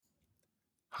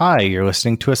Hi, you're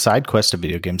listening to a side quest, a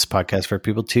video games podcast for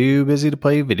people too busy to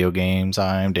play video games.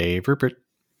 I'm Dave Rupert.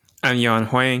 I'm Yan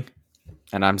Huang.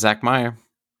 And I'm Zach Meyer.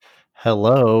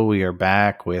 Hello, we are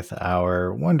back with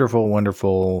our wonderful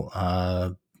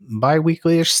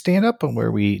bi-weekly-ish stand-up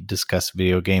where we discuss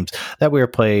video games that we are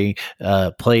playing,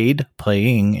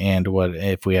 and what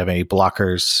if we have any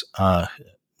blockers.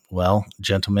 Well,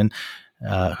 gentlemen,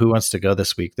 who wants to go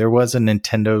this week? There was a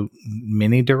Nintendo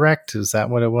Mini Direct. Is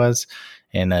that what it was?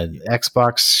 And an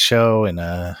Xbox show, and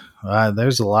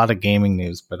there's a lot of gaming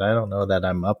news, but I don't know that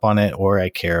I'm up on it or I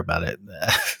care about it.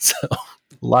 So a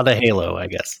lot of Halo, I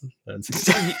guess.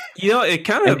 It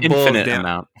kind of boils infinite down.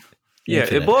 amount. Yeah,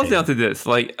 Infinite it boils Halo. down to this.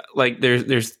 Like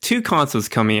there's two consoles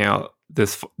coming out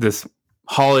this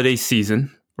holiday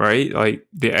season, right? Like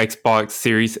the Xbox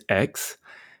Series X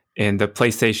and the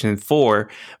PlayStation 4.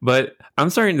 But I'm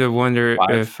starting to wonder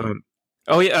if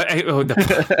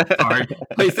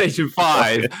PlayStation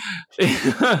 5.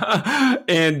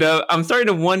 And I'm starting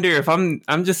to wonder if I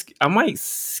might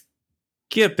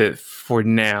skip it for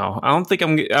now. I don't think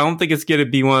it's going to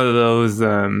be one of those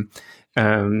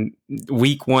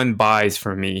week one buys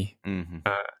for me.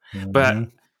 Mm-hmm.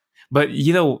 But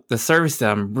the service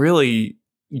that I'm really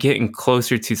getting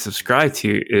closer to subscribe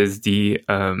to is the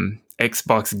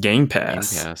Xbox Game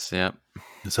Pass. Game Pass, yep.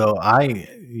 So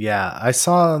I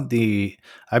saw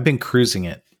I've been cruising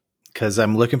it because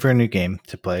I'm looking for a new game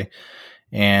to play.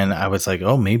 And I was like,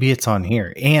 oh, maybe it's on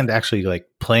here. And actually, like,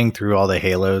 playing through all the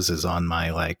Halos is on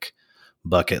my, like,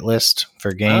 bucket list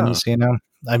for games,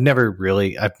 I've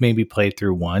maybe played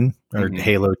through one, or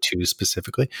Halo 2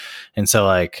 specifically. And so,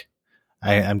 like,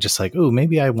 I'm just like, oh,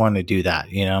 maybe I want to do that,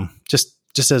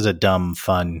 just as a dumb,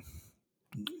 fun,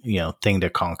 thing to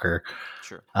conquer.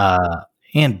 Sure.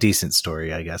 And decent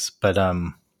story, I guess. But,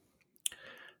 and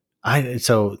it's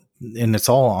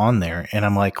all on there. And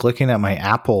I'm, like, looking at my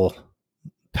Apple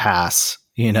Pass,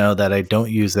 that I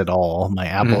don't use at all, my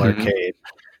Apple Arcade.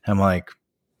 I'm like,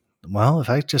 well, if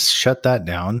I just shut that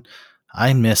down,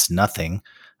 I miss nothing.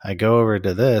 I go over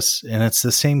to this and it's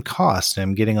the same cost.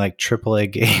 I'm getting like AAA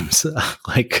games.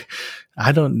 Like,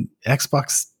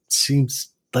 Xbox seems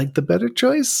like the better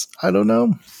choice. I don't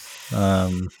know.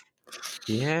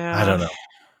 Yeah, I don't know.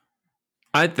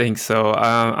 I think so.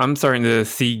 I'm starting to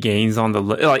see gains on the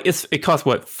like. It costs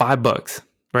what, $5,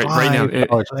 right? Right now,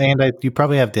 and you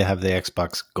probably have to have the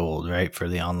Xbox Gold, right, for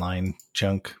the online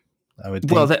junk. I would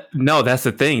think. Well, that's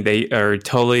the thing. They are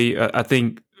totally. I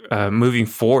think moving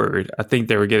forward, I think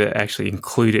they were going to actually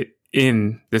include it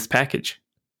in this package.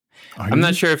 I'm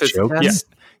not sure if it's joking?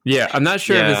 Yeah. I'm not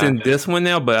sure if it's in this one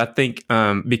now, but I think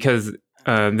because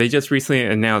they just recently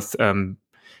announced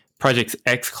Project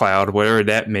xCloud, whatever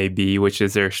that may be, which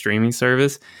is their streaming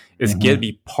service, is going to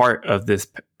be part of the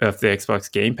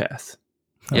Xbox Game Pass.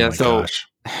 Gosh.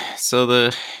 So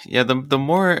the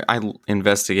more I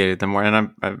investigated, the more, and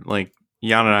I'm like,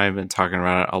 Jan and I have been talking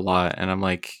about it a lot, and I'm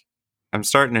like, I'm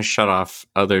starting to shut off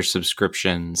other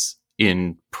subscriptions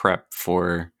in prep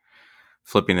for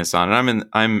flipping this on, and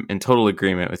I'm in total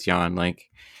agreement with Jan. Like,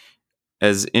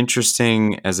 as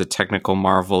interesting as a technical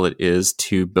marvel it is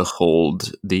to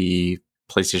behold the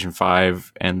PlayStation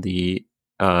 5 and the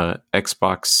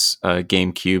Xbox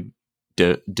GameCube,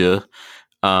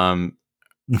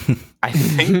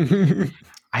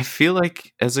 I feel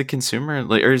like as a consumer,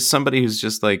 like, or as somebody who's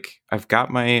just like, I've got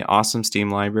my awesome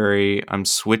Steam library, I'm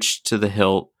switched to the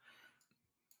hilt,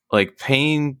 like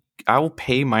I will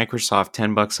pay Microsoft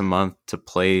 $10 a month to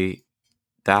play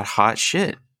that hot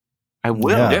shit. I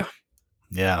will.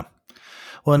 Yeah.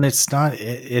 Well, and it's not,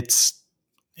 it's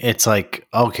like,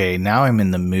 okay, now I'm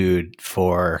in the mood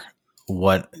for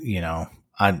what,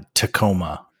 on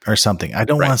Tacoma or something. I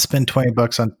don't want to spend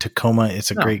 $20 on Tacoma.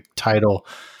 It's a great title,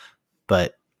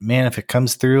 but man, if it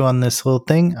comes through on this little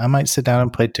thing, I might sit down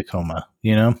and play Tacoma,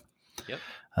 Yep.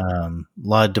 A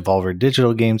lot of Devolver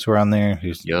Digital games were on there.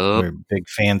 We're big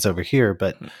fans over here,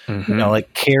 but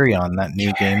like Carry On, that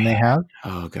new game they have.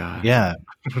 Oh God. Yeah.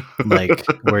 Like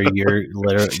where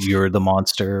you're the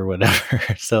monster or whatever.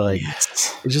 So like,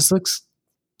 It just looks,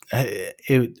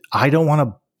 I don't want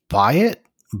to buy it,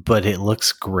 but it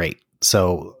looks great.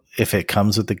 So if it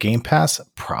comes with the Game Pass, I'm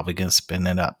probably going to spin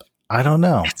it up. I don't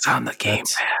know. It's on the Game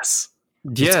Pass.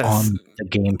 Yes. It's on the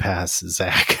Game Pass,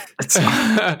 Zach.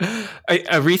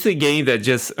 A recent game that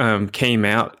just came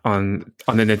out on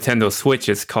the Nintendo Switch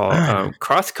is called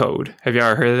Crosscode. Have you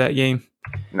ever heard of that game?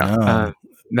 No.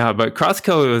 No, but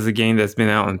Crosscode was a game that's been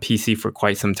out on PC for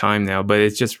quite some time now, but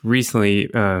it's just recently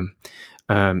the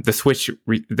Switch.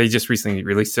 They just recently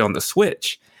released it on the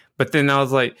Switch. But then I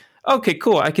was like, okay,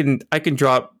 cool. I can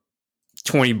drop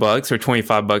 $20 or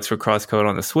 $25 for Crosscode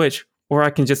on the Switch. or I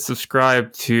can just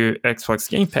subscribe to Xbox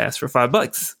Game Pass for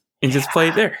 $5 and just play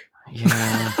it there.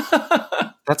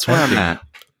 Yeah, that's where I'm at.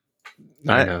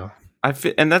 I know.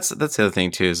 And that's the other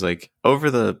thing too, is like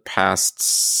over the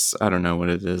past, I don't know what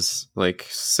it is, like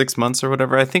 6 months or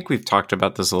whatever. I think we've talked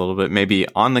about this a little bit, maybe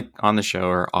on the show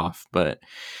or off, but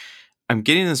I'm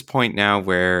getting to this point now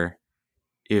where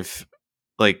if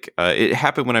like it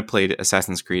happened when I played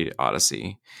Assassin's Creed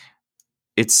Odyssey.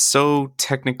 It's so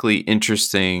technically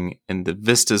interesting and the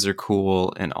vistas are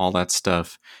cool and all that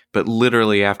stuff, but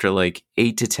literally after like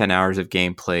 8 to 10 hours of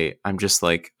gameplay, I'm just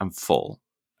like, I'm full.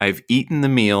 I've eaten the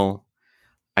meal.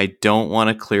 I don't want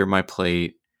to clear my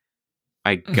plate.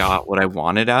 I got what I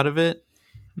wanted out of it.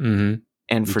 Mm-hmm.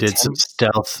 And you did some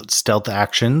stealth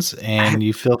actions, and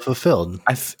you feel fulfilled.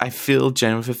 I feel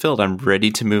genuinely fulfilled. I'm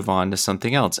ready to move on to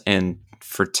something else. And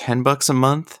for $10 a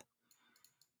month,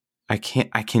 I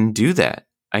can do that.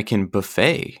 I can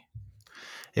buffet.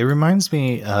 It reminds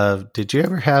me of, did you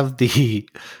ever have the,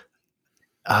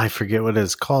 I forget what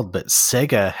it's called, but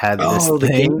Sega had this the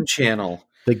thing. Game Channel.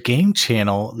 The Game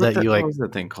Channel that you like. What was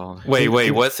that thing called? Wait,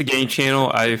 what's the Game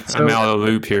Channel? I'm out of the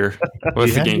loop here.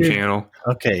 What's the Game Channel?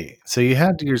 Okay, so you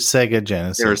had your Sega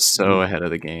Genesis. They're so ahead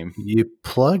of the game. You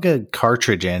plug a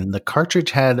cartridge in. The cartridge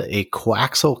had a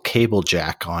coaxial cable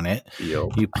jack on it.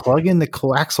 Yo. You plug in the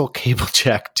coaxial cable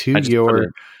jack to your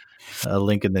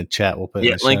link in the chat. We'll put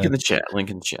link in the chat.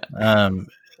 Link in the chat.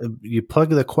 You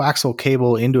plug the coaxial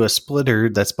cable into a splitter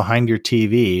that's behind your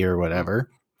TV or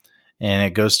whatever, and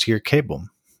it goes to your cable.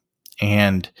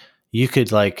 And you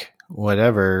could like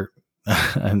whatever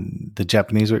the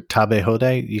Japanese word tabe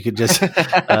hodai. You could just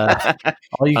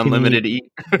all you unlimited can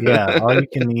eat. Yeah, all you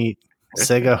can eat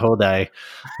Sega hodai,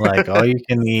 like all you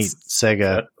can eat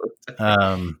Sega.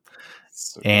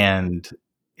 And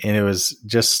it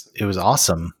was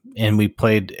awesome. And we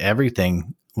played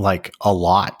everything like a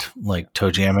lot, like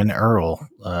Toe Jam and Earl,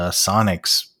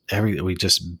 Sonics. We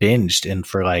just binged, and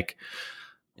for like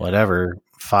whatever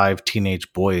 5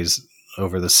 teenage boys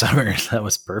over the summer, that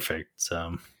was perfect.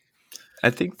 So I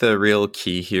think the real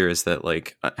key here is that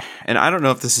like, and I don't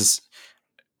know if this is,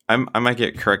 I might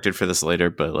get corrected for this later,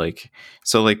 but like,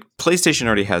 so like PlayStation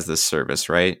already has this service,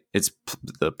 right? It's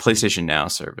the PlayStation Now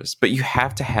service, but you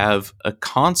have to have a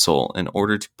console in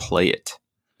order to play it,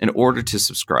 in order to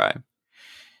subscribe.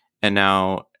 And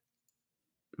now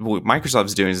what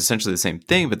Microsoft's doing is essentially the same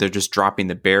thing, but they're just dropping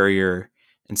the barrier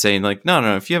and saying like,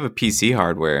 no, if you have a PC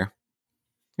hardware,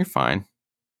 you're fine.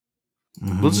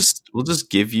 Mm-hmm. We'll just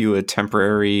give you a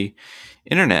temporary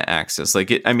internet access. Like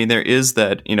it, I mean, there is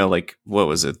that, like what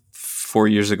was it, 4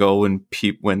 years ago when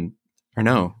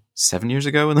 7 years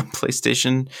ago when the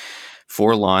PlayStation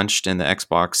 4 launched and the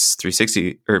Xbox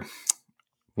 360 or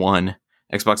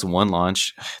Xbox One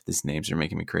launched. These names are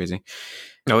making me crazy.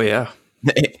 Oh yeah,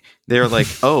 they're like,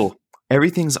 oh,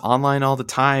 everything's online all the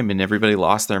time, and everybody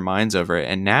lost their minds over it.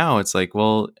 And now it's like,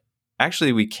 well,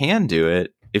 actually, we can do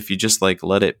it if you just like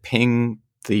let it ping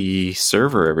the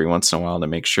server every once in a while to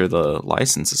make sure the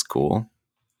license is cool.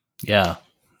 Yeah.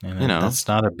 And that's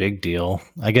not a big deal.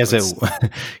 I guess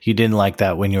you didn't like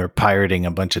that when you were pirating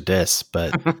a bunch of discs,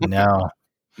 but now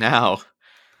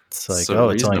it's like, so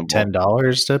it's only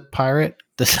 $10 to pirate.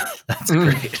 That's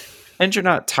great. And you're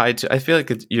not tied to, I feel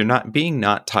like you're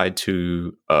not tied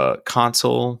to a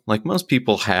console. Like most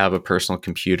people have a personal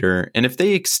computer. And if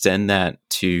they extend that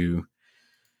to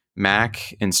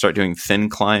Mac and start doing thin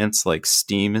clients like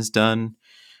Steam has done,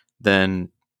 then,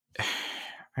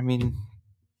 I mean,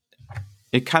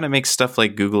 it kind of makes stuff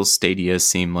like Google Stadia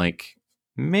seem like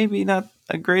maybe not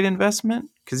a great investment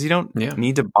because you don't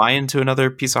need to buy into another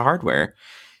piece of hardware.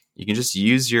 You can just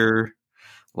use your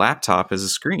laptop as a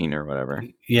screen or whatever.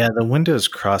 Yeah, the Windows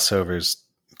crossover is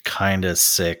kind of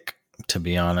sick, to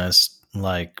be honest,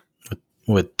 like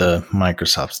with the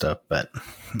Microsoft stuff, but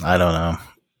I don't know.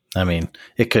 I mean,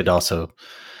 it could also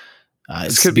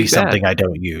be something I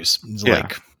don't use.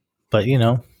 But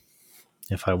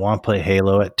if I want to play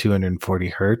Halo at 240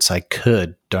 hertz, I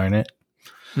could, darn it.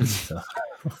 So.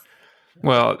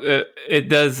 Well, it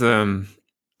does. I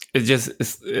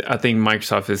think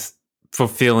Microsoft is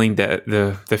fulfilling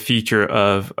the future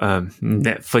of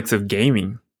Netflix of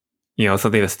gaming.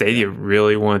 Something that Stadia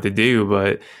really wanted to do,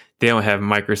 but they don't have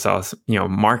Microsoft's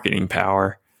marketing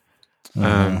power.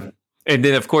 Mm-hmm. And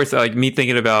then, of course, like me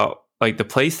thinking about like the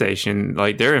PlayStation,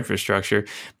 like their infrastructure.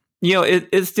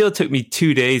 It still took me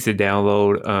 2 days to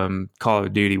download Call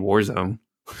of Duty Warzone.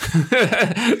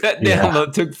 That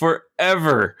download took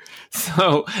forever.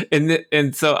 So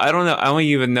so I don't know. I don't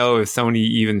even know if Sony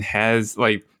even has,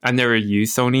 like, I never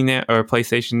used Sony now or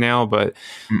PlayStation Now, but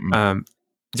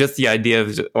just the idea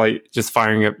of just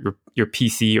firing up your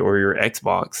PC or your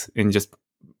Xbox and just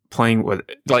playing with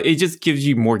it. Like, it just gives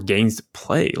you more games to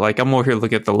play. Like, I'm over here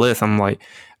looking at the list. I'm like,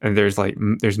 and there's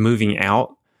Moving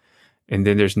Out, and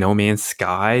then there's No Man's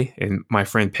Sky, and My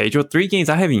Friend Pedro. 3 games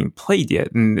I haven't even played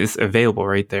yet, and it's available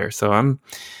right there. So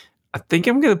I think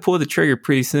I'm going to pull the trigger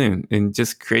pretty soon and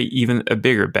just create even a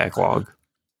bigger backlog.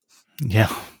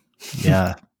 Yeah.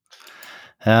 Yeah.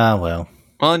 Well,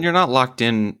 and you're not locked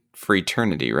in for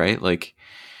eternity, right? Like,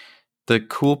 the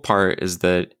cool part is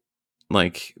that,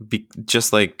 like,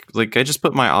 just like I just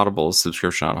put my Audible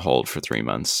subscription on hold for 3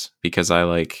 months because I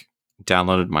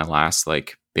downloaded my last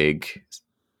big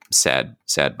sad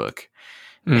book.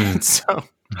 And so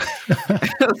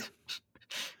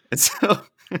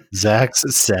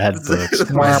Zach's sad books.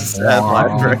 My sad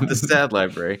library, the sad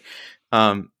library.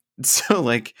 So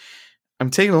I'm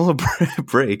taking a little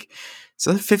break.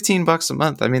 So $15 a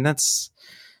month. I mean, that's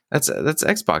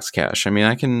Xbox cash. I mean,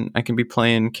 I can be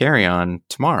playing Carry On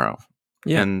tomorrow.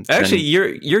 Yeah, and actually,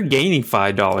 you're gaining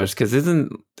 $5 because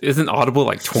isn't Audible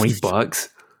like $20?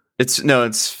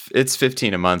 It's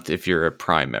 15 a month if you're a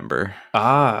Prime member.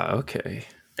 Okay.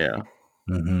 Yeah.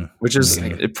 Mm-hmm. Which is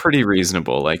pretty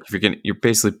reasonable. Like, if you're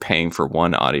basically paying for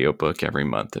one audiobook every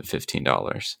month at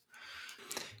 $15.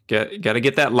 Got to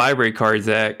get that library card,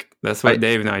 Zach. That's what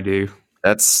Dave and I do.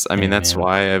 That's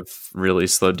why I've really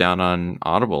slowed down on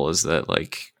Audible, is that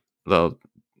we'll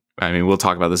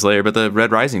talk about this later, but the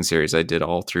Red Rising series I did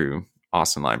all through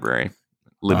Austin Library.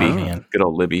 Libby, good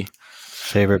old Libby.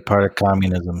 Favorite part of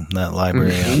communism, that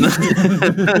library.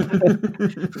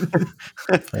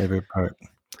 Favorite part.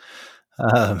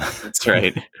 That's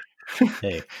right.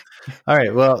 Hey. All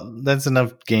right. Well, that's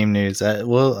enough game news.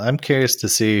 I'm curious to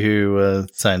see who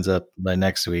signs up by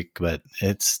next week, but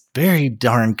it's very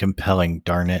darn compelling,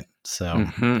 darn it. So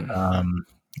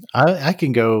I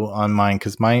can go on mine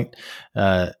because my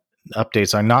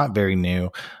updates are not very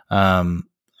new.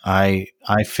 I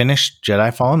finished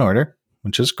Jedi Fallen Order,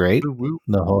 which is great. Woo-woo.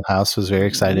 The whole house was very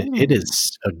excited. Ooh. It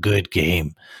is a good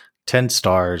game. 10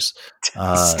 stars.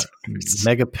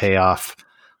 Mega payoff.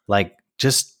 Like,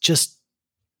 just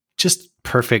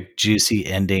perfect, juicy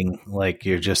ending. Like,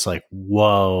 you're just like,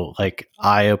 whoa, like,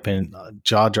 eye open,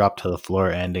 jaw drop to the floor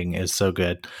ending is so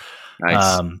good.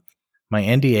 Nice. My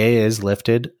NDA is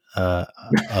lifted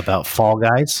about Fall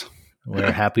Guys.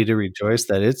 We're happy to rejoice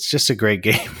that it's just a great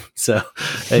game. So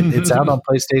it's out on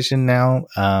PlayStation now,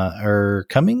 or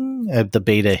coming. The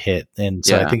beta hit, and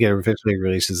so I think it officially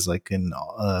releases in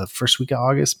first week of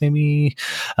August, maybe.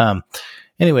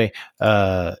 Anyway,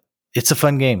 it's a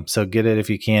fun game, so get it if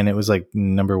you can. It was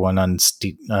number 1 on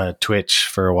Twitch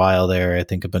for a while there. I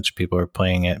think a bunch of people were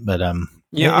playing it, but I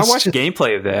watched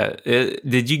gameplay of that.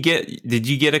 Did you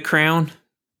get a crown?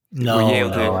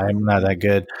 No, I'm not that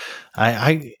good.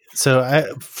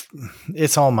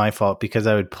 It's all my fault because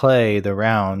I would play the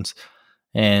rounds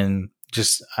and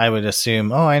I would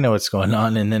assume, I know what's going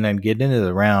on. And then I'd get into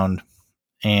the round,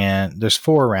 and there's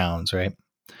 4 rounds, right?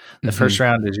 The first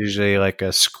round is usually like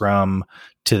a scrum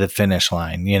to the finish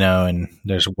line, and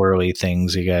there's whirly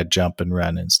things. You got to jump and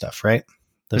run and stuff, right?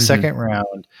 The second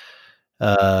round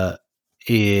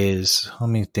is, let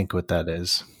me think what that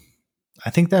is. I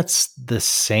think that's the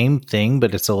same thing,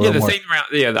 but it's a little more. Same round.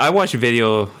 Yeah, I watched a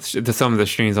video to some of the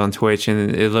streams on Twitch,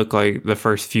 and it looked like the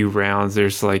first few rounds.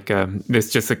 There's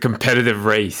it's just a competitive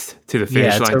race to the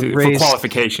finish line for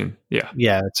qualification.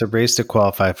 Yeah, it's a race to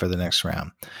qualify for the next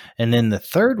round, and then the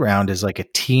third round is like a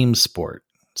team sport.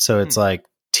 So it's like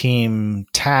team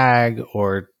tag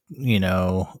or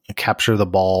capture the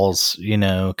balls,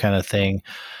 kind of thing,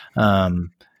 and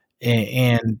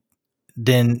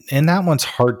that one's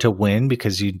hard to win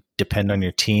because you depend on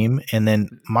your team. And then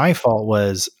my fault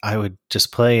was I would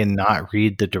just play and not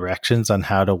read the directions on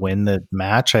how to win the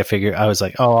match. I was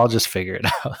like, I'll just figure it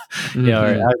out.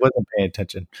 Or I wasn't paying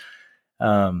attention.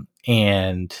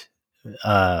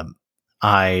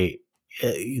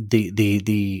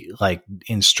 The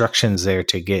instructions there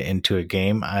to get into a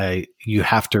game, you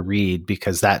have to read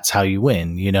because that's how you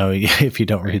win. If you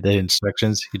don't read the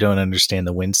instructions, you don't understand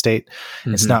the win state.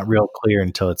 It's not real clear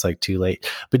until it's too late.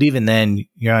 But even then,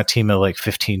 you're on a team of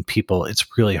 15 people.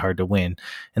 It's really hard to win.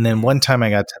 And then one time I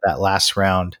got to that last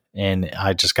round and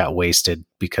I just got wasted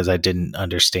because I didn't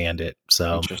understand it.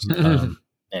 So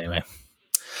anyway,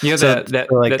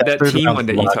 that team one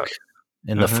that you talked.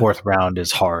 And the fourth round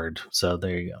is hard. So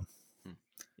there you go.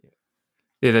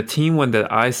 Yeah, the team one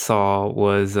that I saw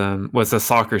was a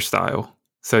soccer style.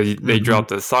 So they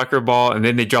dropped a soccer ball, and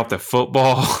then they dropped a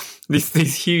football.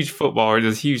 these huge football, or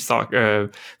this huge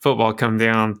football come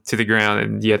down to the ground,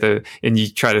 and you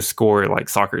try to score like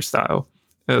soccer style.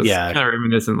 It was kind of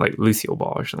reminiscent like Lucio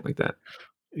Ball or something like that.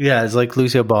 Yeah, it's like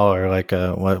Lucio Ball or like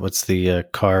what's the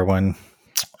car one?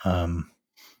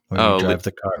 Where you drive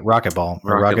the car, Rocket Ball,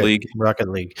 or Rocket League. Rocket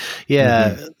League.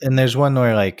 Yeah, and there's one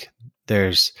where like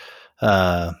there's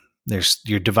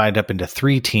you're divided up into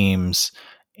 3 teams,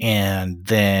 and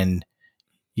then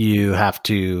you have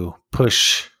to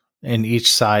push, and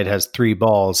each side has 3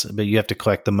 balls, but you have to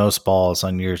collect the most balls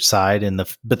on your side,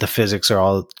 but the physics are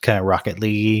all kind of Rocket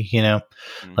League, you know,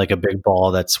 like a big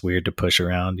ball that's weird to push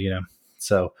around, you know.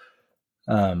 So,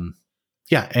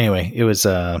 yeah. Anyway, it was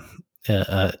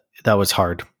that was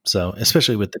hard. So,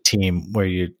 especially with the team where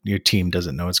your team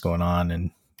doesn't know what's going on, and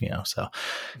you know. So,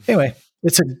 anyway,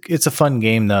 it's a fun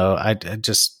game though. I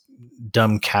just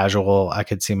dumb casual. I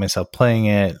could see myself playing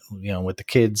it, you know, with the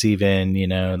kids even, you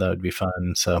know, that would be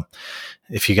fun. So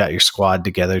if you got your squad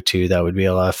together too, that would be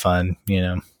a lot of fun, you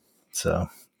know. So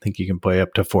I think you can play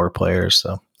up to 4 players.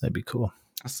 So that'd be cool.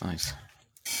 That's nice.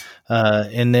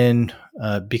 And then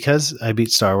because I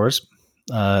beat Star Wars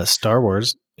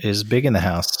is big in the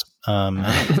house. And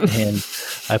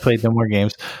I played no more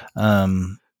games.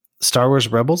 Star Wars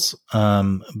Rebels.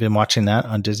 Been watching that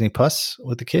on Disney Plus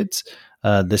with the kids.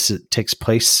 This takes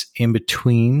place in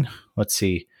between. Let's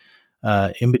see,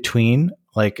 in between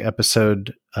like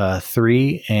episode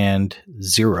 3 and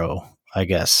 0, I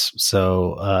guess.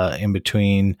 So in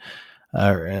between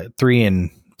 3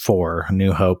 and 4,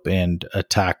 New Hope and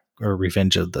Attack or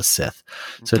Revenge of the Sith.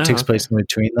 So it takes place in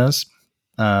between those.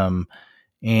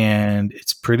 And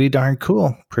it's pretty darn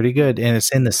cool, pretty good, and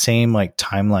it's in the same like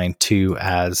timeline too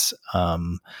as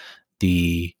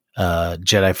the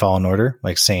Jedi Fallen Order,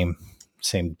 like same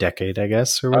decade, I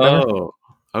guess, or whatever. Oh,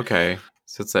 okay.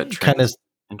 So it's that kind of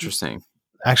interesting.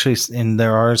 Actually, and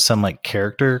there are some like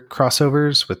character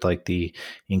crossovers with like the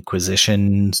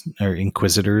Inquisition or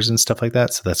Inquisitors and stuff like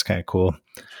that. So that's kind of cool.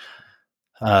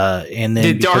 And then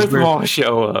did Darth Maul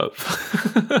show up?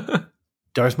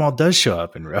 Darth Maul does show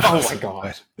up in Rebels. Oh my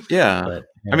god! Yeah, but,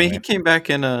 anyway. I mean, he came back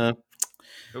in what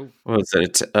was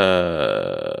it?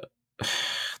 The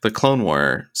Clone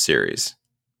War series.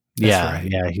 That's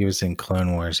yeah, he was in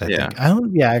Clone Wars. I think.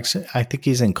 Actually, I think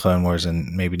he's in Clone Wars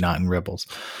and maybe not in Rebels.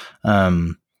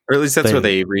 Or at least that's where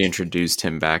they reintroduced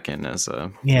him back in as a.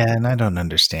 Yeah, and I don't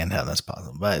understand how that's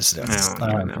possible, but it's dumb.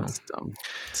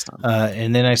 It's dumb.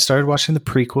 And then I started watching the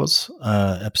prequels,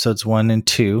 episodes 1 and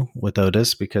 2 with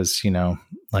Otis, because you know,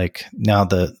 like now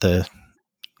the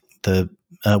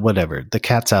whatever, the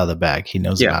cat's out of the bag. He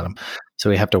knows about him, so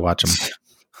we have to watch him.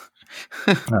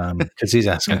 Because he's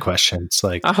asking questions.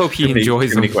 Like, I hope he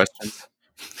enjoys any questions.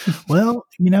 Well,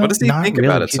 you know, what does he think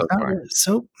about it so far?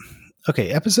 So, okay,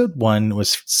 episode 1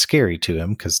 was scary to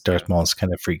him because Darth Maul is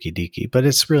kind of freaky deaky, but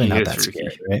it's really not that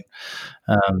scary, right?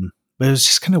 But it was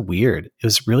just kind of weird. It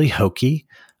was really hokey.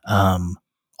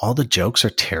 All the jokes are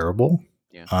terrible.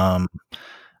 Yeah.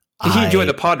 Did he enjoy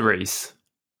the pod race?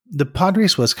 The pod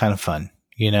race was kind of fun.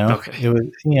 You know, It was,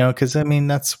 you know, because I mean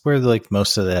that's where like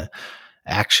most of the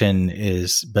action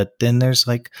is, but then there's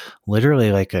like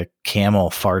literally like a camel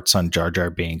farts on Jar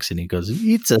Jar Binks and he goes,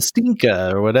 "It's a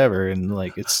stinka" or whatever, and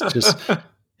like it's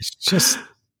just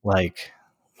like,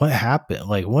 what happened?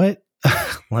 Like what?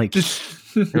 Like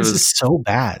this is so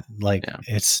bad. Like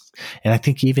it's, and I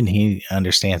think even he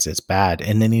understands it's bad.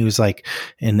 And then he was like,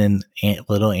 and then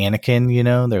little Anakin, you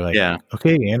know, they're like,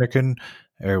 okay, Anakin,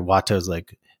 or Watto's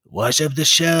like, wash up the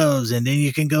shelves and then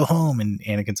you can go home. And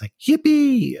Anakin's like,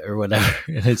 yippee, or whatever.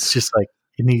 And it's just like,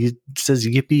 and he says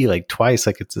yippee like twice,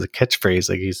 like it's a catchphrase,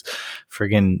 like he's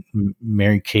friggin'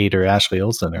 Mary Kate or Ashley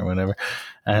Olsen or whatever.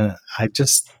 And I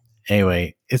just,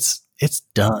 anyway, it's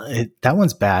done. That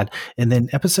one's bad. And then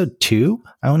episode 2,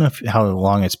 I don't know how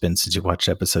long it's been since you watched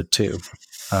episode 2.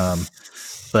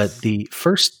 But the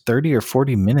first 30 or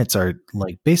 40 minutes are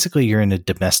like, basically you're in a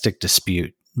domestic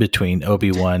dispute between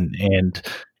Obi-Wan and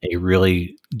a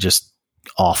really just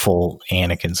awful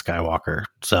Anakin Skywalker.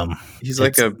 So he's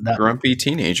like a grumpy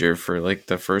teenager for like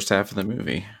the first half of the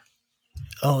movie.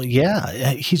 Oh yeah.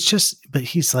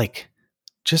 He's like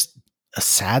just a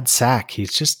sad sack.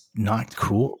 He's just not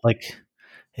cool. Like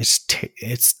it's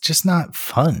just not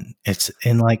fun. It's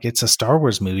a Star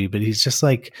Wars movie, but he's just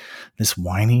like this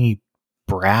whiny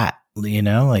brat, you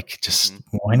know, like just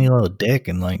whiny little dick.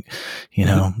 And like, you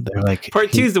know, they're like,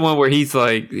 part 2 is the one where he's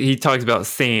like, he talks about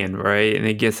sand, right? And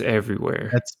it gets everywhere.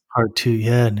 That's part 2.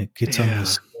 Yeah. And it gets on the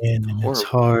skin and it's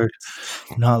hard.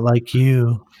 Not like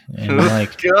you. And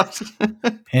like,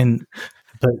 and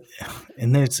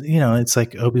there's, you know, it's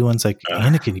like Obi-Wan's like,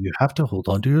 Anakin, you have to hold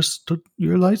on to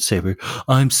your lightsaber.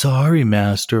 I'm sorry,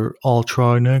 Master. I'll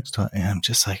try next time. And I'm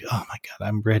just like, oh my God,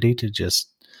 I'm ready to just,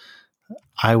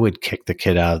 I would kick the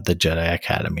kid out of the Jedi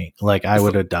Academy. Like I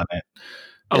would have done it.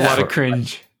 A lot of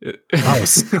cringe. Oh,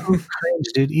 so cringe,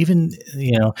 dude. Even,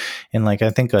 and like I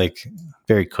think like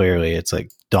very clearly it's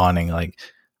like dawning like,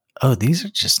 oh, these are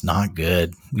just not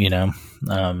good,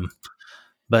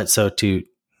 but so to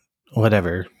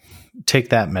whatever, take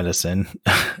that medicine.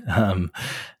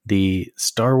 The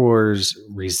Star Wars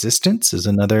Resistance is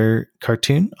another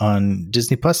cartoon on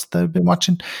Disney Plus that I've been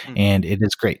watching, and it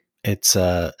is great. It's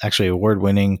actually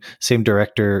award-winning, same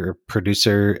director or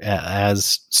producer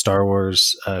as Star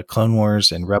Wars, Clone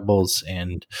Wars, and Rebels,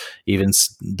 and even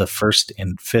the first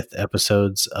and fifth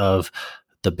episodes of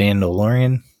The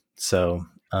Mandalorian. So,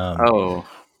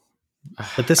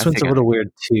 but this one's a little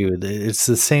weird too. It's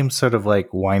the same sort of like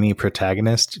whiny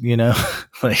protagonist,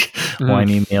 like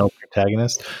whiny male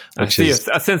protagonist. I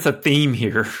sense a theme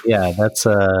here. Yeah, that's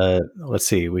let's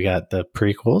see. We got the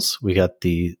prequels. We got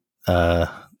the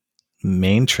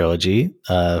main trilogy.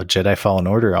 Jedi Fallen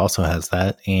Order also has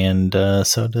that, and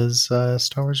so does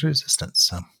Star Wars Resistance.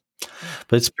 So,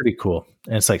 but it's pretty cool,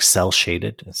 and it's like cell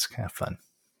shaded. It's kind of fun.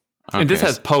 And this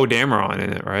has Poe Dameron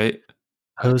in it, right?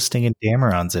 Hosting and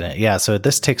Dameron's in it. Yeah, so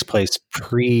this takes place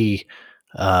pre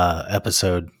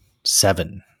episode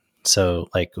 7. So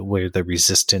like where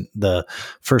the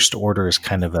First Order is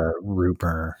kind of a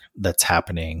rumor that's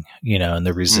happening, and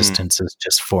the Resistance is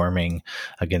just forming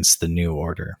against the New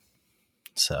Order.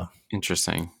 So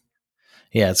interesting.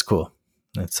 Yeah, it's cool.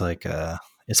 It's like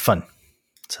it's fun.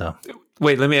 So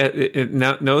wait, let me add,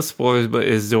 no spoilers, but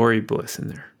is Zori Bliss in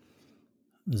there?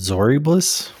 Zori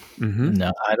Bliss? Mm-hmm.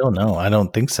 No, I don't know. I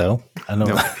don't think so. I don't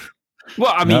know.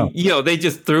 Well, I mean, they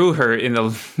just threw her in the,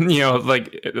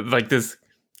 like this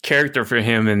character for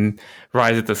him in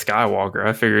Rise of the Skywalker.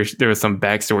 I figured there was some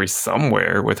backstory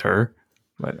somewhere with her,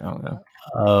 but I don't know.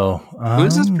 Oh,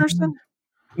 who's this person?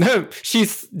 No,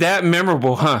 she's that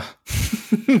memorable, huh?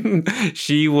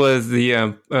 She was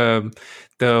the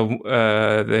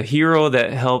hero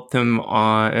that helped him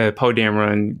on Poe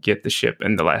Dameron get the ship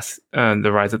in the Rise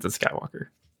of the Skywalker.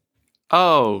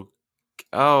 Oh,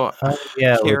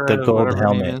 yeah, with the gold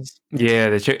helmet.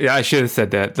 Yeah, I should have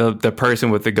said that. The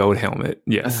person with the gold helmet.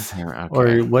 Yes. Okay.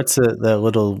 Or what's the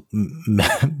little?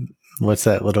 What's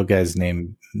that little guy's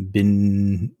name?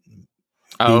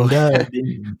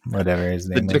 Whatever his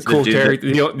name is. The cool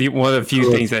character. One of the few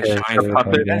things that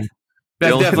shines.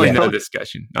 That's definitely another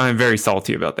discussion. I'm very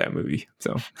salty about that movie.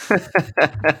 So,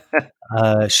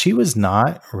 she was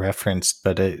not referenced,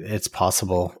 but it's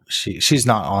possible she's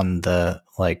not on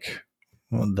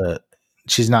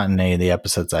she's not in any of the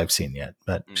episodes I've seen yet,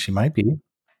 but she might be.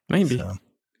 Maybe. So.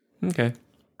 Okay.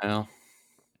 Well,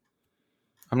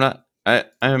 I'm not. I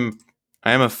am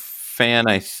a fan,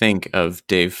 I think, of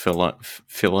Dave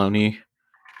Filoni.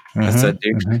 That's that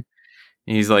dude. Mm-hmm.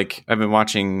 He's like, I've been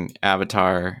watching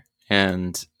Avatar,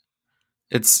 and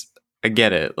I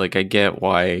get it. Like, I get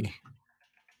why.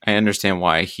 I understand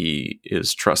why he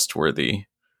is trustworthy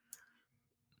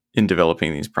in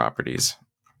developing these properties.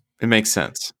 It makes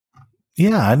sense.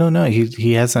 Yeah, I don't know.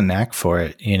 He has a knack for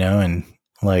it, and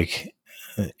like,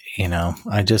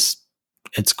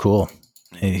 it's cool.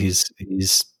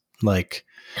 He's like,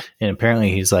 and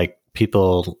apparently he's like,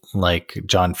 people like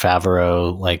Jon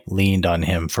Favreau like leaned on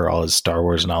him for all his Star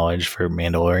Wars knowledge for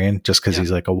Mandalorian, just because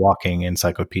he's like a walking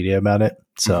encyclopedia about it.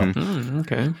 So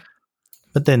okay.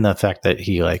 But then the fact that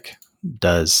he like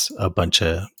does a bunch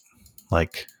of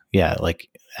like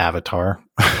Avatar,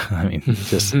 I mean,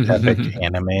 just epic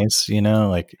animes,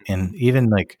 like, and even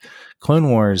like Clone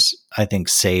Wars, I think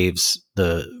saves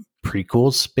the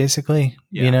prequels basically,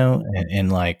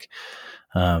 and like,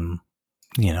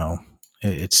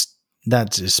 it's,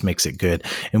 that just makes it good.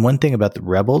 And one thing about the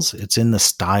Rebels, it's in the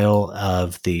style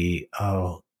of the,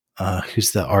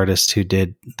 who's the artist who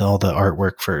did all the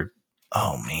artwork for,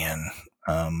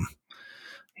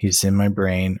 he's in my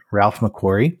brain, Ralph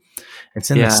McQuarrie. It's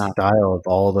in the style of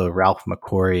all the Ralph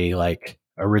McQuarrie like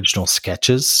original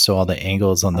sketches. So all the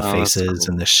angles on the faces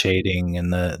and the shading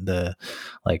and the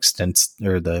like stints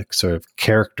or the sort of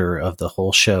character of the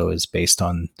whole show is based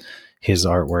on his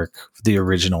artwork, the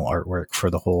original artwork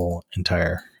for the whole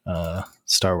entire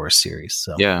Star Wars series.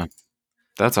 So yeah,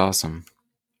 that's awesome.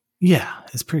 Yeah,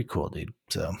 it's pretty cool, dude.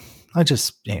 So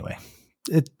anyway,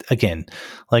 it again,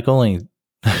 like only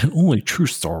true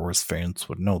Star Wars fans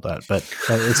would know that, but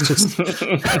it's just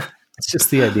it's just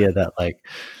the idea that like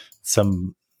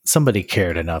somebody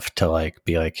cared enough to like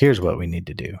be like, here's what we need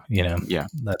to do, Yeah,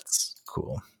 that's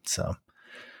cool. So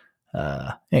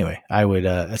anyway, I would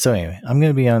anyway, I'm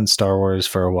gonna be on Star Wars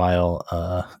for a while.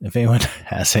 If anyone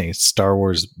has any Star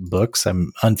Wars books,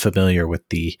 I'm unfamiliar with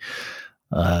the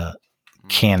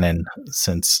canon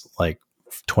since like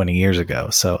 20 years ago.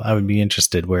 So I would be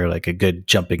interested where like a good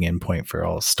jumping in point for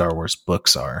all Star Wars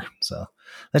books are. So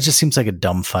that just seems like a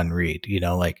dumb fun read,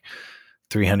 like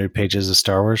 300 pages of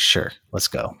Star Wars. Sure. Let's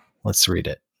go. Let's read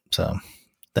it. So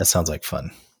that sounds like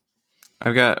fun.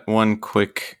 I've got one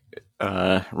quick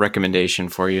recommendation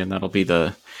for you, and that'll be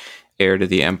the Heir to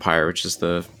the Empire, which is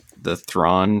the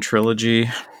Thrawn trilogy.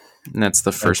 And that's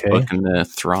the first book in the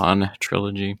Thrawn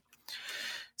trilogy.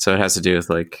 So it has to do with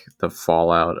like the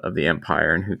fallout of the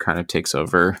Empire and who kind of takes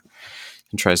over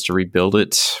and tries to rebuild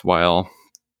it while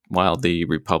the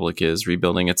Republic is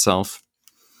rebuilding itself.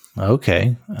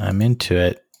 Okay, I'm into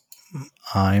it.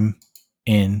 I'm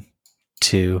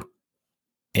into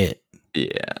it.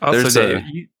 Yeah. Also,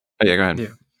 yeah, go ahead. Yeah.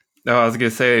 No, I was gonna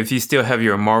say, if you still have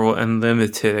your Marvel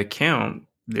Unlimited account,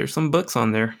 there's some books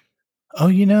on there. Oh,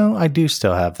 I do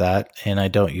still have that, and I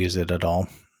don't use it at all.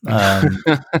 But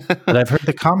I've heard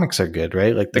the comics are good,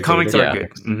 right? Like the comics are good.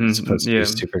 Mm-hmm. Supposed to be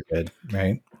super good,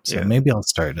 right? So maybe I'll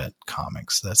start at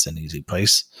comics. That's an easy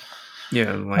place.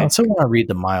 Yeah, I also want to read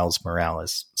the Miles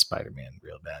Morales Spider-Man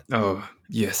real bad. Oh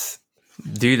yes,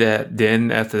 do that.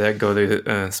 Then after that, go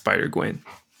to Spider-Gwen.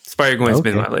 Spider-Gwen's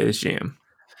been my latest jam.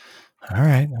 All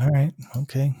right,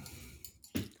 okay.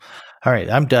 All right,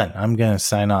 I'm done. I'm going to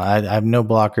sign off. I have no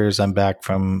blockers. I'm back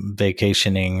from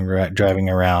vacationing, driving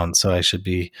around, so I should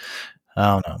be,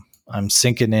 I don't know. I'm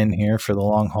sinking in here for the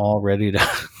long haul, ready to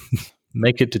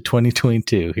make it to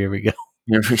 2022. Here we go.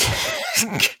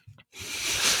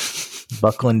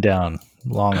 Buckling down,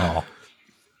 long haul.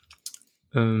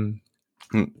 I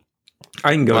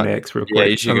can go next real quick. Yeah,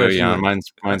 you should go. Yeah,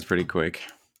 mine's pretty quick.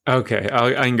 Okay,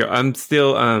 I can go. I'm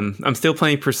still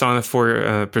playing Persona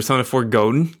 4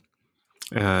 Golden.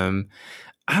 I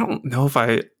don't know if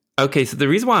okay, so the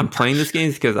reason why I'm playing this game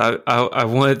is because I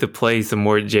wanted to play some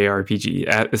more JRPG,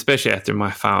 especially after my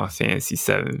Final Fantasy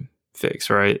VII fix,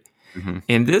 right? Mm-hmm.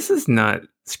 And this is not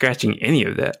scratching any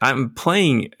of that. I'm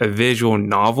playing a visual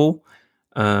novel,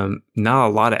 not a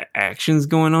lot of actions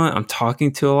going on. I'm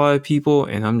talking to a lot of people,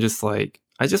 and I'm just like,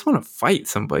 I just want to fight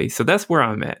somebody. So that's where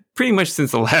I'm at pretty much since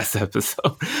the last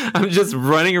episode. I'm just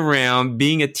running around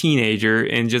being a teenager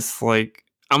and just like,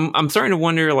 I'm starting to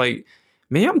wonder, like,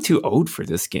 maybe I'm too old for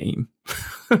this game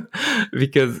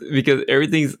because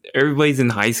everybody's in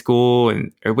high school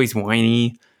and everybody's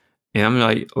whiny, and I'm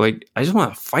like I just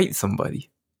want to fight somebody.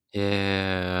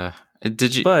 Yeah.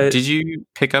 Did you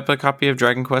pick up a copy of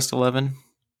Dragon Quest XI?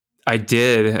 I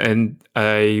did, and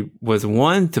I was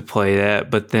one to play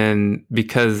that, but then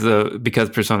because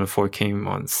Persona 4 came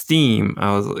on Steam,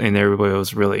 and everybody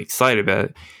was really excited about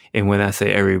it. And when I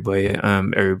say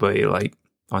everybody like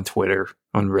on Twitter,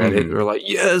 on Reddit, are like,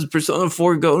 yes, Persona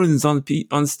 4 Golden's on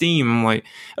Steam. I'm like,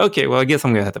 okay, well, I guess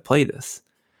I'm gonna have to play this.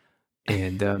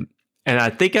 And I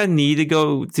think I need to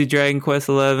go to Dragon Quest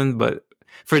XI, but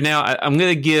for now, I'm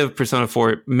gonna give Persona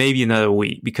 4 maybe another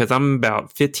week because I'm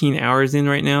about 15 hours in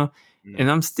right now, and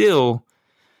I'm still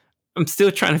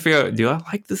trying to figure out, do I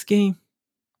like this game?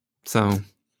 So,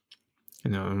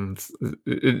 I'm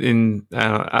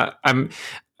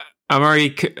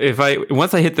already,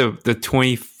 once I hit the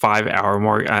 25-hour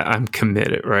mark, I'm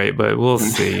committed, right? But we'll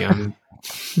see. I'm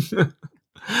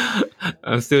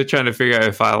still trying to figure out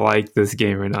if I like this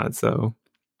game or not. So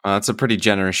that's a pretty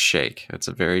generous shake. That's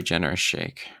a very generous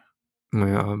shake.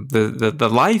 Well, the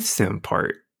life sim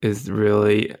part is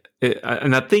really,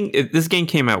 and I think this game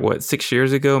came out 6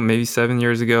 years ago, maybe 7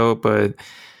 years ago. But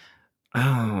I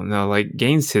don't know, like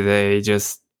games today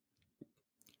just.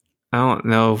 I don't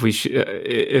know if we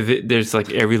should, there's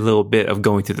like every little bit of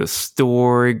going to the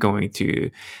store, going to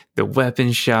the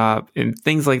weapon shop and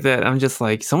things like that. I'm just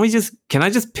like, can I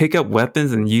just pick up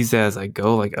weapons and use that as I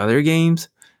go like other games?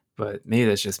 But maybe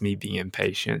that's just me being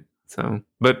impatient. So,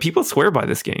 but people swear by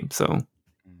this game. So,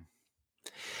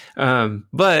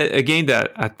 but a game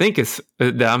that I think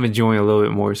that I'm enjoying a little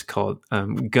bit more is called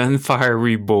Gunfire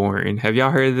Reborn. Have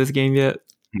y'all heard of this game yet?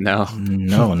 No,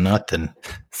 nothing.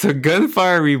 So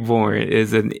Gunfire Reborn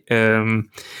is on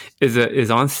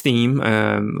Steam.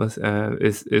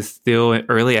 Is still in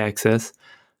early access,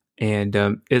 and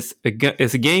it's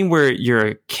a game where you're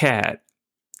a cat,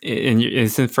 and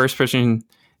it's in first person,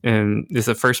 and it's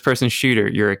a first person shooter.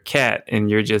 You're a cat, and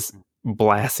you're just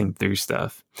blasting through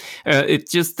stuff.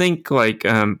 Just think like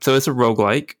so it's a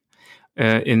roguelike.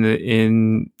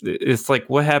 It's like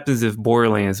what happens if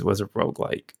Borderlands was a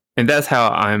roguelike. And that's how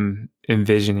I'm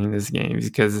envisioning this game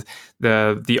because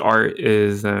the art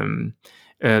is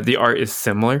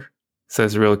similar, so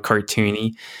it's really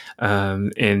cartoony,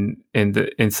 and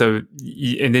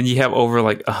then you have over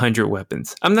like 100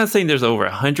 weapons. I'm not saying there's over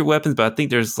 100 weapons, but I think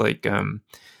there's like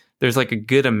a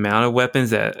good amount of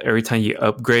weapons that every time you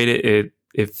upgrade it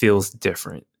it feels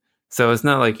different. So it's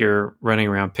not like you're running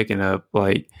around picking up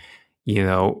like,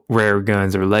 rare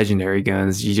guns or legendary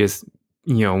guns. You just,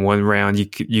 one round you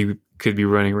could be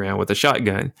running around with a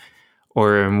shotgun,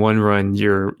 or in one run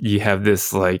you have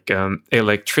this like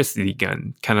electricity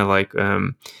gun, kind of like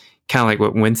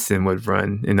what Winston would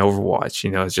run in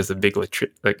Overwatch. It's just a big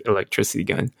electricity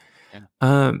gun.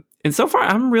 Yeah. And so far,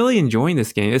 I'm really enjoying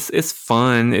this game. It's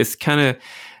fun. It's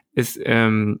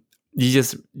you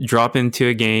just drop into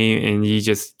a game and you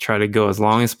just try to go as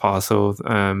long as possible.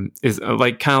 It's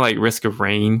like kind of like Risk of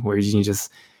Rain, where you can just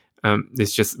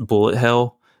it's just bullet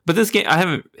hell. But this game, I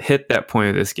haven't hit that point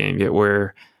of this game yet,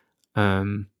 where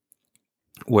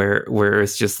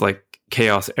it's just like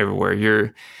chaos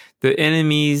everywhere. The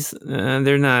enemies,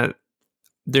 they're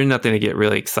nothing to get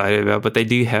really excited about, but they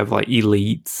do have like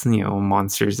elites,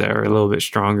 monsters that are a little bit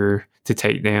stronger to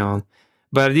take down.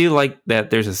 But I do like that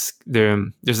there's a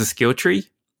skill tree,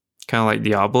 kind of like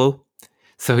Diablo.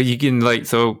 So you can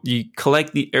you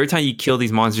collect every time you kill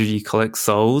these monsters, you collect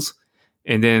souls,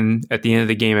 and then at the end of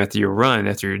the game, after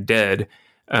you're dead,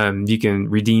 you can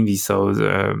redeem these souls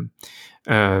to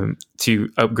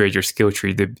upgrade your skill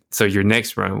tree. So your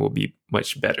next run will be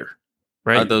much better.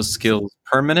 Right? Are those skills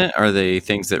permanent? Are they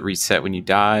things that reset when you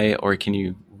die, or can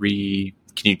you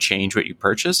change what you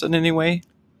purchase in any way?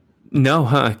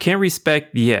 No, can't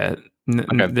respect yet.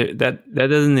 Okay. That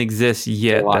doesn't exist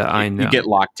yet. That I know. You get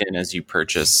locked in as you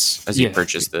purchase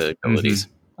the abilities.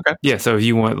 Mm-hmm. Okay. Yeah. So if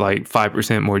you want like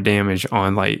 5% more damage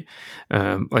on like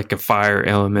a fire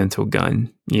elemental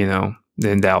gun,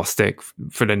 then that'll stick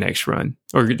for the next run,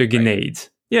 or the grenades.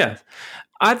 Right. Yeah.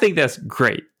 I think that's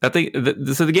great. I think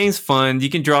so. The game's fun. You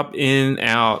can drop in,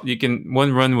 out.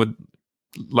 One run would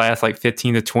last like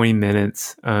 15 to 20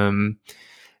 minutes.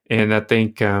 And I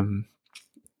think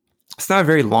it's not a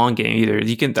very long game either.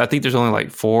 I think there's only like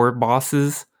 4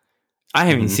 bosses. I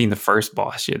haven't even seen the first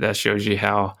boss yet. That shows you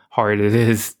how hard it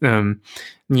is. 5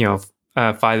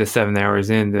 to 7 hours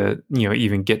in to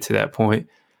even get to that point,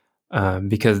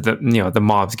 because the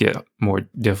mobs get more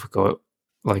difficult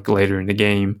like later in the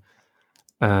game.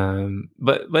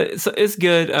 But it's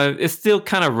good. It's still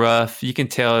kind of rough. You can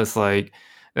tell it's like.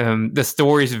 The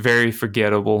story is very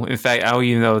forgettable. In fact, I don't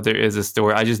even know if there is a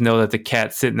story. I just know that the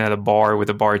cat's sitting at a bar with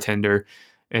a bartender,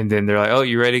 and then they're like, "Oh,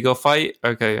 you ready to go fight?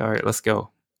 Okay, all right, let's go."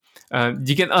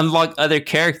 You can unlock other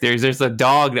characters. There's a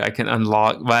dog that I can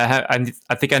unlock, but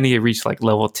I think I need to reach like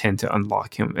level 10 to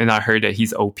unlock him, and I heard that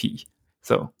he's OP.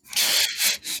 So,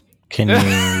 can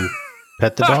you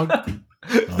pet the dog?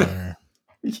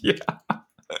 Yeah.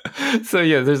 So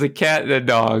yeah, there's a cat and a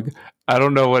dog. I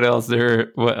don't know what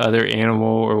other animal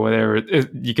or whatever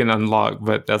you can unlock,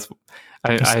 but I've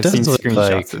seen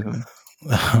screenshots of them.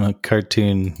 A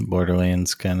cartoon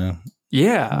Borderlands kind of.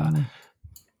 Yeah.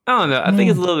 I don't know. I think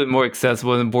it's a little bit more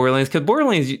accessible than Borderlands, because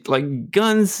Borderlands, like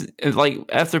guns, like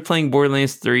after playing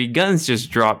Borderlands 3, guns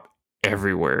just drop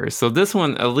everywhere. So this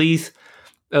one, at least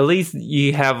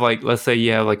you have like, let's say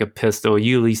you have like a pistol,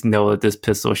 you at least know that this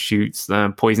pistol shoots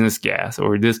poisonous gas,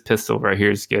 or this pistol right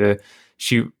here is gonna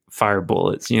shoot fire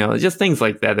bullets, just things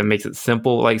like that makes it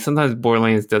simple. Like sometimes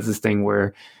Borderlands does this thing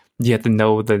where you have to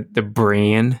know the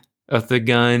brand of the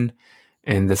gun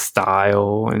and the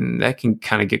style, and that can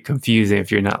kind of get confusing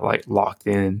if you're not like locked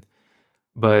in.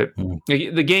 But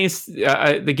the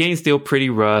game's still pretty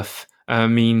rough. I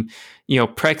mean,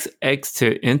 press X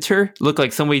to enter. Looked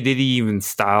like somebody didn't even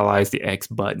stylize the X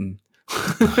button.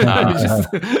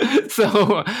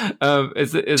 So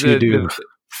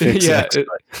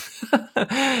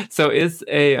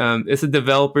it's a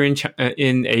developer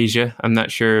in Asia. I'm not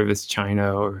sure if it's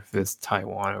China or if it's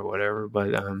Taiwan or whatever,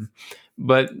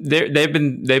 but they've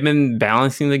been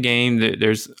balancing the game.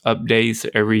 There's updates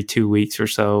every 2 weeks or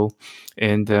so,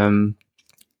 and I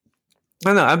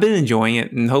don't know. I've been enjoying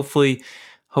it, and hopefully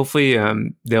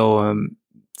they'll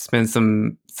spend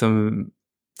some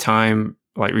time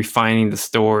like refining the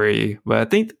story. But I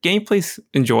think the gameplay's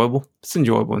enjoyable. It's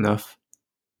enjoyable enough.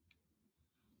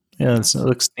 Yeah, it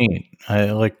looks neat.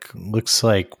 Looks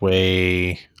like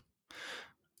way.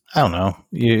 I don't know.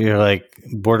 You're like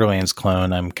Borderlands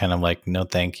clone. I'm kind of like, no,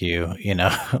 thank you.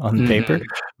 On paper,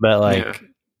 but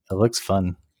it looks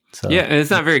fun. So yeah, and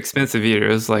it's not very expensive either.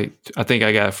 It was like, I think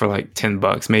I got it for like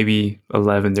 $10, maybe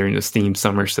 11 during the Steam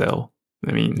summer sale.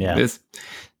 I mean, it's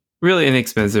really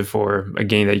inexpensive for a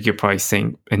game that you could probably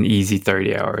sink an easy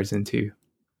 30 hours into.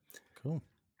 Cool,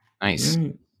 nice.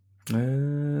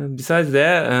 Besides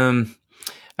that,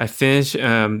 I finished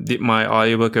my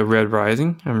audiobook of Red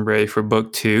Rising. I'm ready for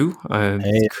book 2. Hey,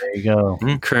 there you go.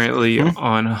 Currently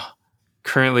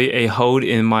a hold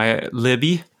in my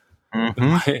Libby,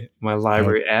 my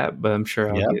library app, but I'm sure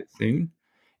I'll get it soon.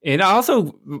 And I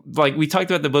also, like, we talked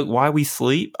about the book Why We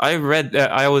Sleep. I read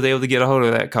that. I was able to get a hold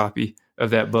of that copy of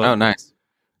that book. Oh, nice.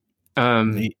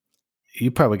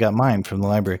 You probably got mine from the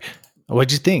library.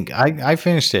 What'd you think? I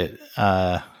finished it.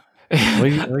 What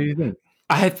do you think?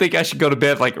 I think I should go to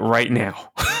bed like right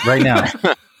now. Right now.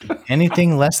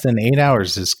 Anything less than 8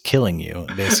 hours is killing you.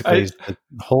 Basically, is the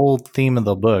whole theme of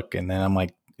the book. And then I'm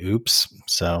like, oops.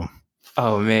 So.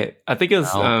 Oh man, I think it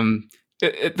was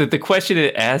the question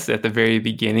it asked at the very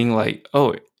beginning, like,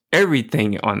 oh,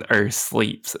 everything on Earth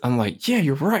sleeps. I'm like, yeah,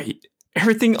 you're right.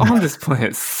 Everything on this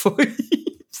planet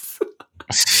sleeps.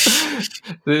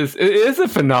 It is a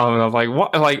phenomenon. Like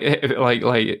what?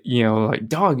 Like you know, like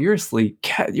dog, you're asleep.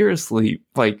 Cat, you're asleep.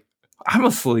 Like I'm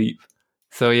asleep.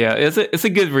 So yeah, it's a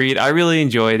good read. I really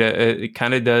enjoyed it. It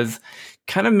kind of does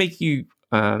make you.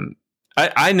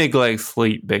 I neglect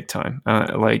sleep big time.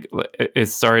 Like it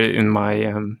started in my,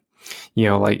 you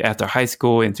know, like after high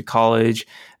school into college,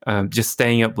 just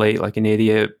staying up late like an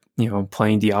idiot, you know,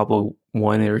 playing Diablo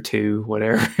 1 or 2,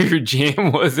 whatever your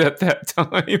jam was at that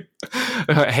time.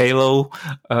 Halo.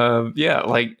 Yeah,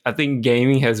 like I think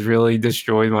gaming has really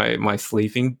destroyed my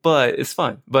sleeping, but it's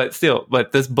fun. But still,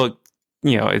 this book,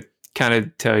 you know, it kind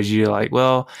of tells you like,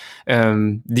 well,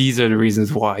 these are the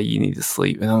reasons why you need to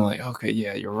sleep. And I'm like, okay,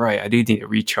 yeah, you're right. I do need to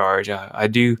recharge. I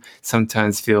do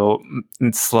sometimes feel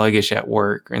sluggish at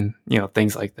work and, you know,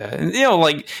 things like that. And, you know,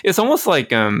 like it's almost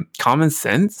like common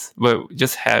sense, but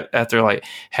just after like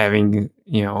having,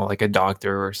 you know, like a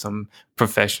doctor or some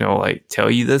professional like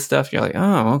tell you this stuff, you're like,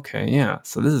 oh, okay, yeah.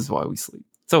 So this is why we sleep.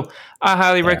 So I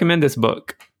highly recommend this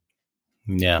book.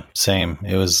 Yeah, same.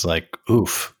 It was like,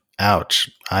 oof. Ouch!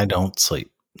 I don't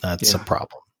sleep. That's a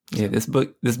problem. Yeah, this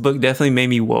book definitely made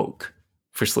me woke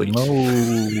for sleep. No,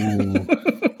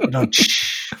 don't.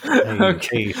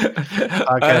 Hey,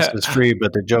 podcast is free,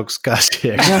 but the jokes got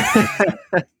you.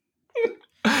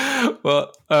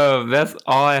 Well, that's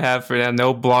all I have for now.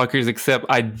 No blockers, except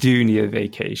I do need a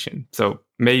vacation. So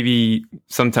maybe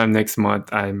sometime next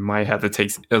month, I might have to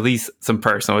take at least some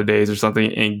personal days or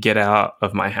something and get out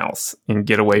of my house and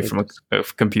get away from a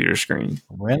computer screen.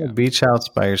 Rent a beach house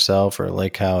by yourself or a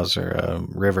lake house or a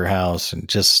river house and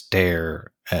just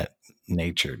stare at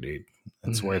nature, dude.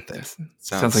 It's worth it.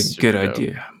 Sounds like a good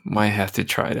idea. Might have to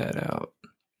try that out.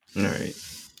 All right.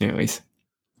 Anyways.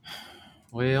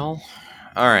 Well...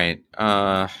 All right,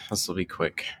 this will be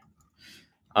quick.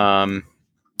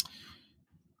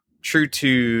 True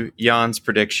to Jan's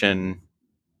prediction,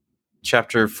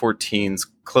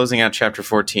 closing out Chapter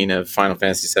 14 of Final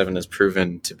Fantasy VII has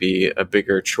proven to be a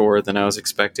bigger chore than I was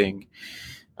expecting.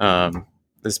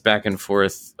 This back and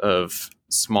forth of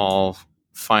small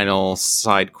final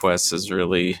side quests is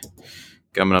really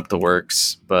gumming up the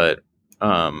works, but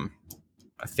I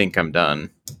think I'm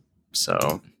done.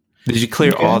 So... Did you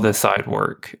clear all the side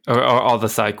work or all the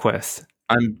side quests?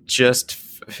 I'm just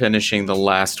finishing the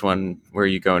last one where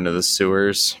you go into the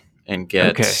sewers and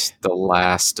get the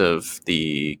last of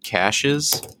the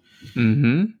caches.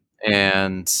 Mm-hmm.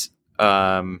 And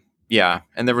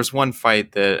and there was one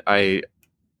fight that I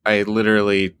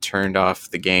literally turned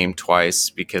off the game twice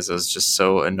because I was just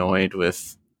so annoyed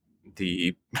with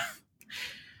the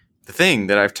thing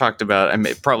that I've talked about. I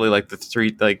mean, probably like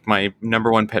my number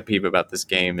one pet peeve about this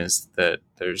game is that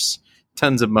there's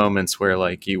tons of moments where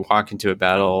like you walk into a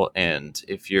battle and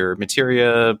if your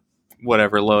materia,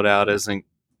 whatever loadout isn't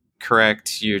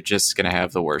correct, you're just going to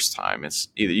have the worst time. It's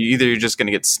either you're just going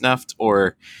to get snuffed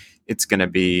or it's going to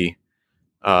be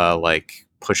like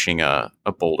pushing a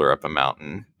boulder up a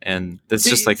mountain. And that's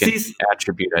just like an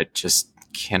attribute I just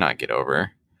cannot get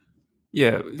over.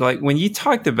 Yeah, like when you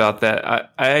talked about that,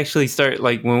 I actually started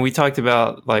like when we talked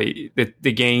about like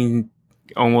the game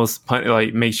almost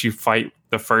like makes you fight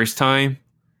the first time,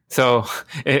 so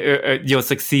you'll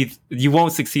succeed. You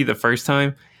won't succeed the first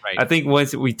time. Right. I think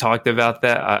once we talked about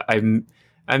that,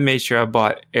 I made sure I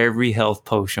bought every health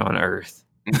potion on Earth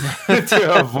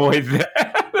to avoid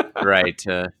that. Right.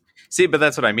 See, but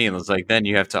that's what I mean. It's like then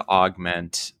you have to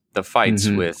augment the fights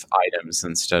with items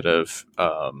instead of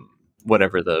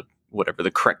whatever the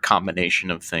correct combination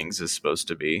of things is supposed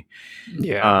to be.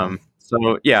 Yeah.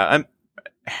 So yeah,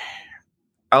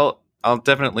 I'll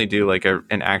definitely do like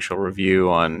an actual review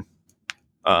on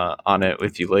it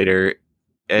with you later.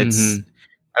 It's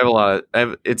I have a lot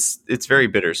of it's very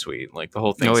bittersweet. Like the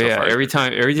whole thing. Oh so yeah. far Every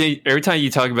time you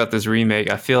talk about this remake,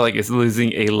 I feel like it's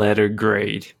losing a letter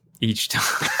grade each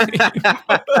time.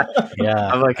 Yeah.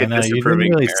 I'm like a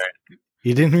disapproving parent.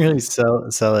 You didn't really sell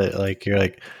it like you're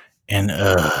like, and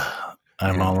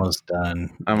I'm almost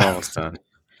done. I'm almost done.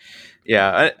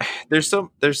 Yeah, there's so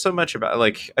much about,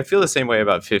 like, I feel the same way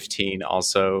about 15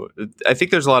 also. I think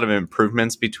there's a lot of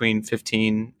improvements between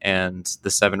 15 and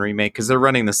the 7 remake because they're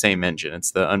running the same engine.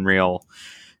 It's the Unreal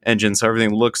engine, so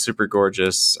everything looks super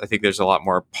gorgeous. I think there's a lot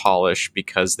more polish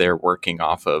because they're working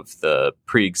off of the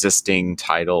pre-existing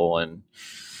title, and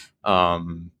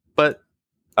but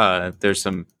there's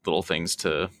some little things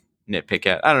to nitpick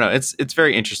at. I don't know. It's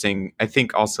very interesting. I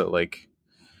think also, like,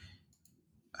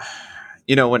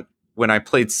 when I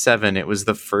played 7, it was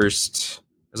the first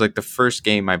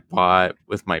game I bought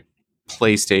with my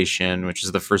PlayStation, which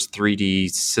is the first 3D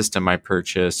system I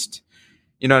purchased.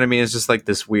 You know what I mean? It's just like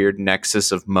this weird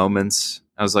nexus of moments.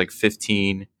 I was like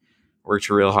 15, worked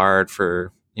real hard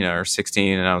for, or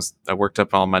 16, and I worked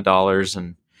up all my dollars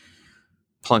and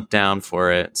plunked down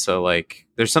for it. So, like,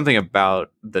 there's something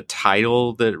about the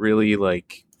title that really,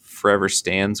 like, forever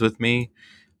stands with me.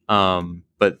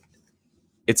 But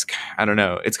I don't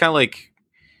know. It's kind of like,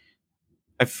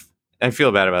 I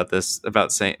feel bad about this,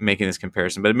 about making this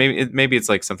comparison, but maybe it's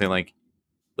like something like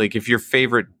if your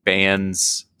favorite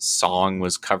band's song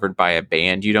was covered by a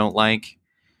band you don't like,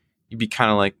 you'd be kind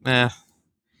of like, I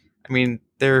mean,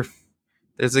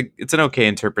 it's an okay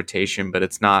interpretation, but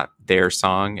it's not their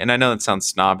song. And I know that sounds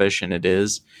snobbish, and it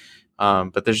is,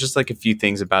 but there's just like a few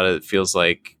things about it that feels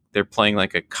like they're playing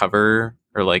like a cover,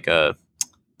 or like it's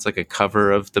like a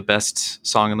cover of the best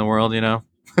song in the world,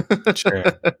 Sure.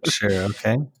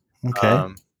 Okay.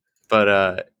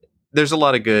 But there's a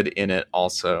lot of good in it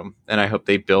also, and I hope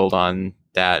they build on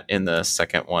that in the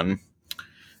second one,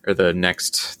 or the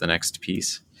next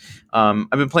piece. I've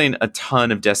been playing a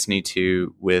ton of Destiny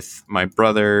 2 with my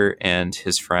brother and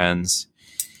his friends,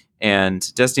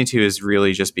 and Destiny 2 has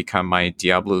really just become my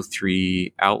Diablo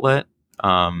 3 outlet.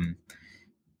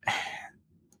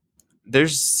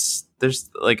 There's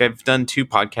like, I've done 2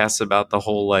 podcasts about the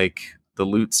whole, like, the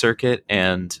loot circuit,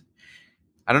 and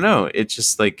I don't know, it's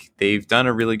just like they've done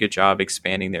a really good job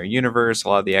expanding their universe. A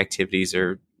lot of the activities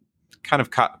are kind of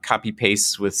copy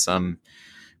paste with some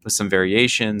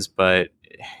variations, but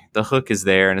the hook is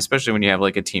there, and especially when you have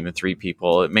like a team of 3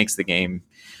 people, it makes the game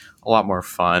a lot more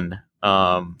fun.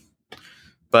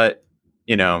 But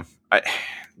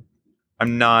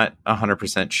I'm not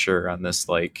 100% sure on this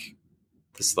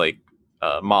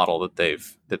model that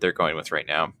they're going with right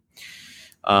now.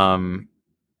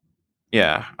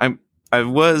 I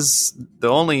was the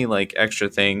only like extra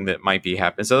thing that might be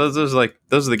happening. So those are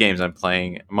the games I'm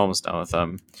playing. I'm almost done with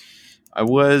them. I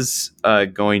was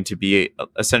going to be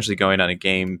essentially going on a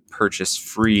game purchase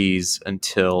freeze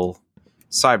until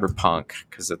Cyberpunk,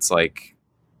 because it's like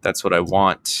that's what I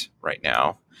want right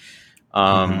now.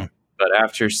 But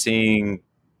after seeing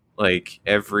like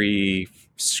every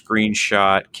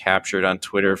screenshot captured on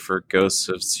Twitter for Ghosts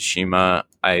of Tsushima,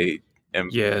 I am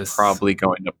probably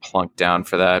going to plunk down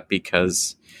for that,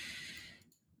 because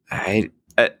that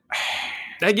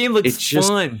game looks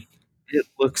fun. It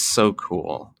looks so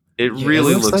cool. It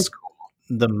really looks like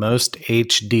cool. The most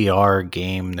HDR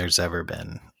game there's ever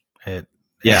been. It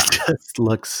just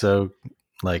looks so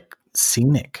like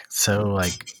scenic. So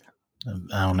like,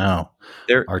 I don't know.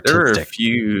 There are a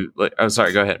few. Like, oh,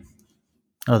 sorry. Go ahead.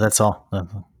 Oh, that's all.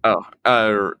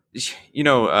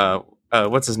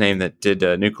 What's his name that did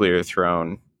Nuclear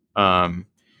Throne? I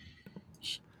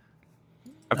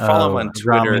follow him on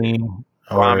Twitter.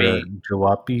 Rami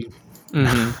Jawapi.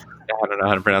 Mm-hmm. I don't know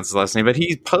how to pronounce his last name, but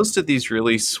he posted these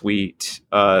really sweet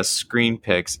screen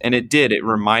pics, and it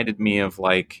reminded me of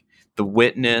like The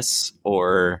Witness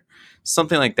or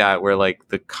something like that, where like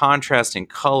the contrast in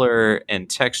color and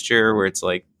texture, where it's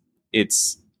like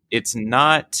there's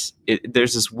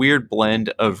this weird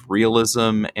blend of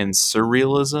realism and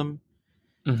surrealism,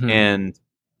 and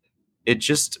it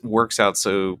just works out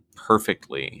so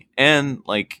perfectly. And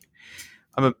like,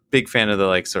 I'm a big fan of the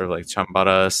like sort of like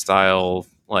Chambara style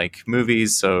like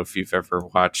movies. So if you've ever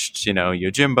watched,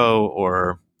 Yojimbo,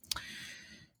 or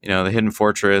The Hidden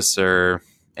Fortress, or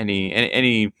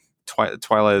any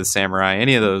Twilight of the Samurai,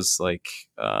 any of those like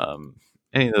 70s,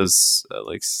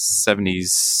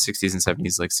 60s and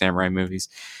 70s like samurai movies,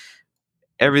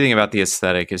 everything about the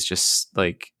aesthetic is just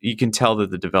like, you can tell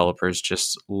that the developers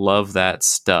just love that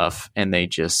stuff, and they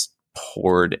just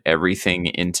poured everything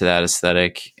into that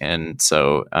aesthetic. And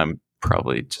so I'm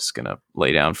probably just gonna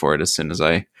lay down for it as soon as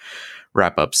I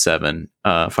wrap up Final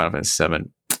Fantasy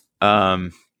 7.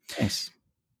 Nice.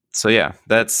 So yeah,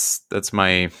 that's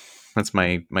my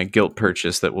guilt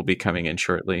purchase that will be coming in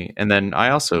shortly. And then I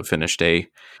also finished a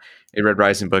Red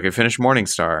Rising book. I finished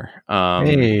Morningstar.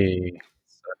 Hey.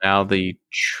 So now the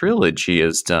trilogy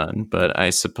is done, but I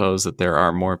suppose that there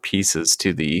are more pieces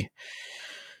to the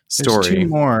story. There's 2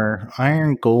 more,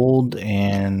 Iron Gold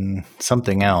and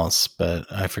something else, but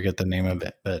I forget the name of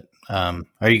it. But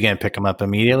are you going to pick them up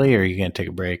immediately, or are you going to take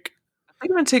a break? I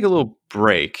think I'm going to take a little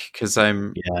break because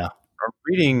I'm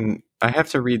reading. I have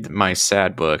to read my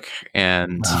sad book,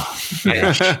 and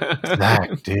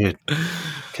Zach, dude.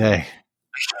 Okay.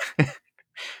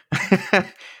 I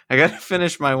got to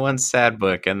finish my one sad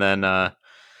book, and then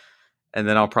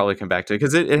I'll probably come back to it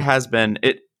because it has been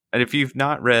it. And if you've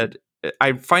not read,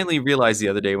 I finally realized the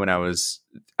other day when I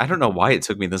don't know why it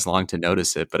took me this long to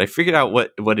notice it, but I figured out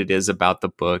what it is about the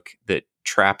book that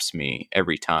traps me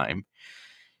every time.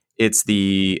 It's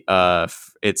the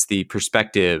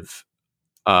perspective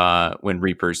when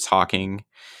Reaper's talking.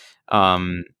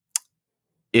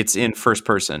 It's in first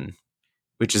person,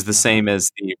 which is the same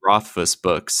as the Rothfuss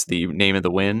books, The Name of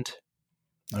the Wind.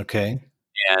 Okay.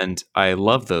 And I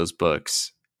love those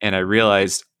books. And I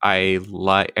realized I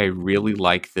really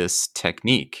like this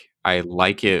technique. I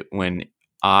like it when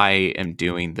I am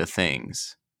doing the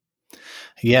things.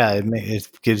 Yeah, it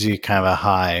gives you kind of a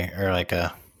high or like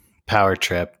a power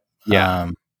trip. Yeah.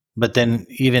 But then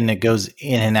even it goes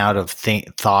in and out of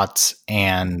thoughts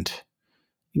and,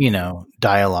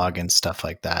 dialogue and stuff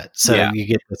like that. So you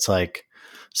get this like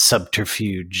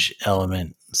subterfuge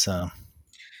element. So,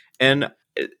 and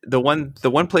the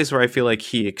one place where I feel like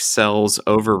he excels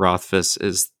over Rothfuss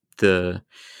is the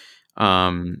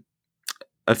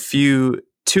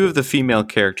two of the female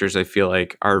characters I feel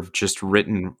like are just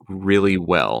written really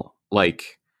well.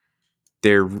 Like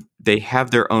they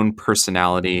have their own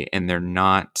personality, and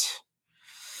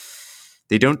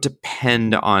they don't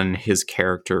depend on his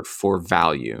character for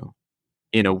value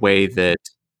in a way that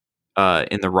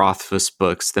in the Rothfuss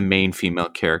books the main female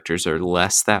characters are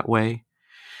less that way.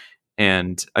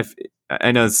 And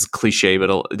I know this is cliche,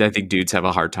 but I think dudes have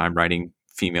a hard time writing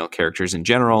female characters in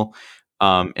general.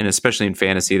 And especially in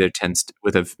fantasy, there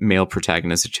with a male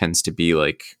protagonist, it tends to be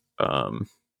like,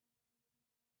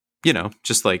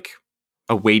 just like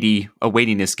a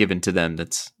weightiness given to them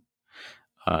that's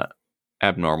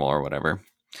abnormal or whatever.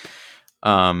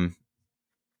 But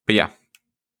yeah.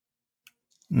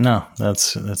 No,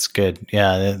 that's good.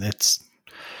 Yeah, it's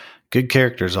good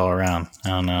characters all around. I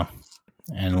don't know.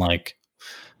 And like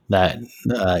that,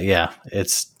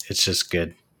 it's just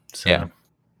good. So. Yeah.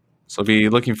 So I'll be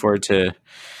looking forward to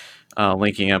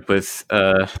linking up with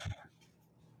Jan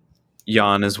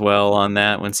as well on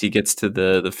that. Once he gets to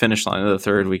the finish line of the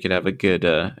third, we could have a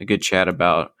good chat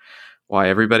about why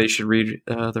everybody should read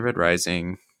the Red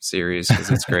Rising series,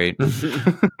 because it's great.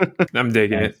 I'm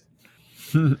digging it.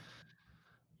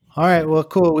 All right, well,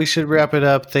 cool. We should wrap it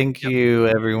up. Thank you,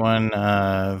 everyone,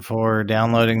 for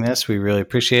downloading this. We really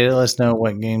appreciate it. Let us know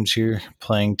what games you're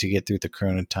playing to get through the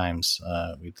Corona times.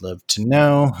 We'd love to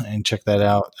know, and check that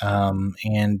out.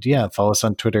 And yeah, follow us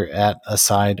on Twitter at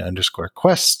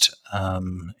aside_quest.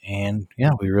 And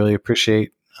yeah, we really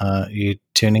appreciate you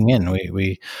tuning in.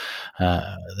 We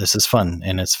this is fun,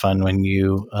 and it's fun when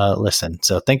you listen.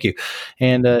 So thank you.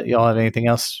 And y'all have anything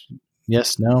else?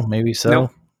 Yes, no, maybe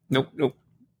so. Nope.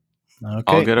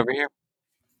 Okay. All good over here.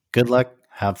 Good luck.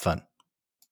 Have fun.